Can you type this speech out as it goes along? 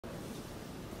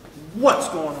What's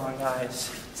going on, guys?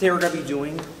 Today we're going to be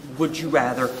doing Would You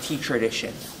Rather Teacher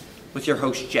Edition with your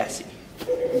host, Jesse.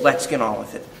 Let's get on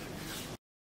with it.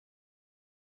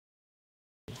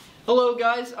 Hello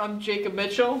guys, I'm Jacob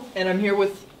Mitchell, and I'm here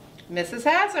with Mrs.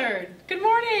 Hazard. Good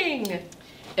morning.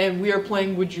 and we are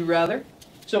playing Would You Rather.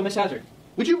 So Miss Hazard,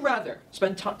 would you rather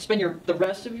spend the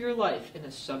rest of your life in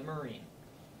a submarine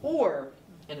or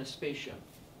in a spaceship?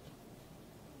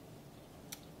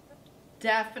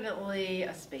 Definitely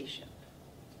a spaceship.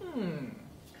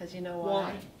 Because you know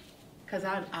why? Because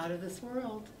I'm out of this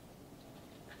world.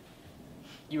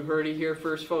 You heard it here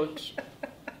first, folks.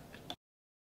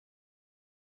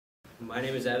 My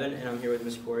name is Evan, and I'm here with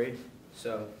Miss Corey.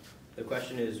 So, the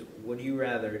question is, would you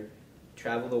rather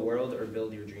travel the world or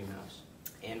build your dream house?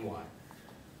 And why?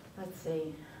 Let's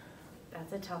see.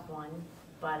 That's a tough one.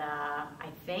 But I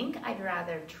think I'd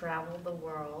rather travel the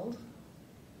world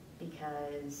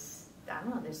because, I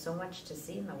don't know, there's so much to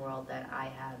see in the world that I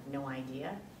have no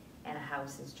idea. And a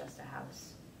house is just a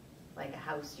house. Like a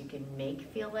house you can make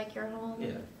feel like your home.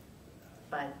 Yeah.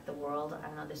 But the world, I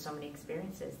don't know, there's so many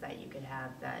experiences that you could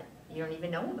have that you don't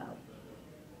even know about.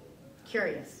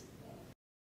 Curious.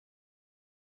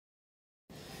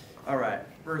 Alright,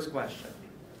 first question.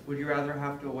 Would you rather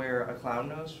have to wear a clown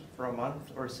nose for a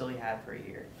month or a silly hat for a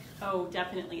year? Oh,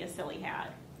 definitely a silly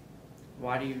hat.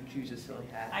 Why do you choose a silly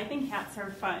hat? I think hats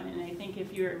are fun, and I think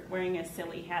if you're wearing a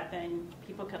silly hat, then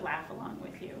people could laugh along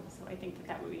with you. So I think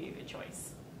that would be a good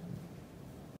choice.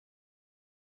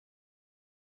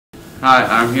 Hi,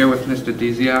 I'm here with Mr.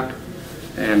 Deziak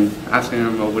and asking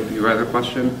him a would you rather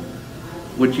question.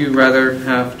 Would you rather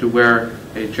have to wear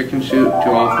a chicken suit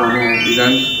to all formal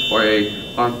events or a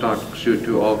hot dog suit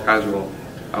to all casual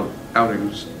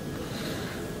outings?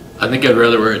 I think I'd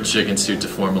rather wear a chicken suit to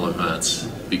formal events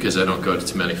because I don't go to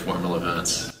too many formal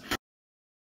events.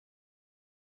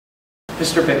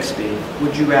 Mr. Bixby,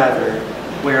 would you rather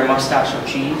wear a mustache of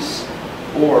cheese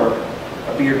or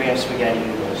a beer van of spaghetti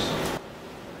noodles?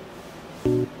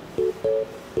 I'm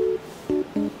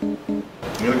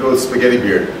gonna go with spaghetti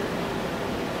beard.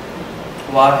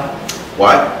 Why?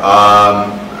 Why?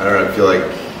 I don't know. I feel like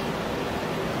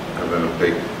having a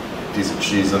big piece of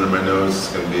cheese under my nose is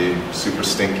gonna be super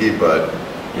stinky, but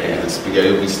maybe the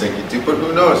spaghetti will be stinky too. But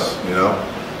who knows? You know,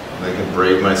 and I can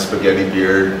braid my spaghetti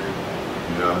beard.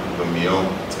 You know, with a meal.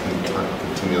 It's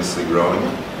continuously growing.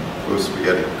 Go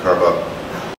spaghetti, carve up.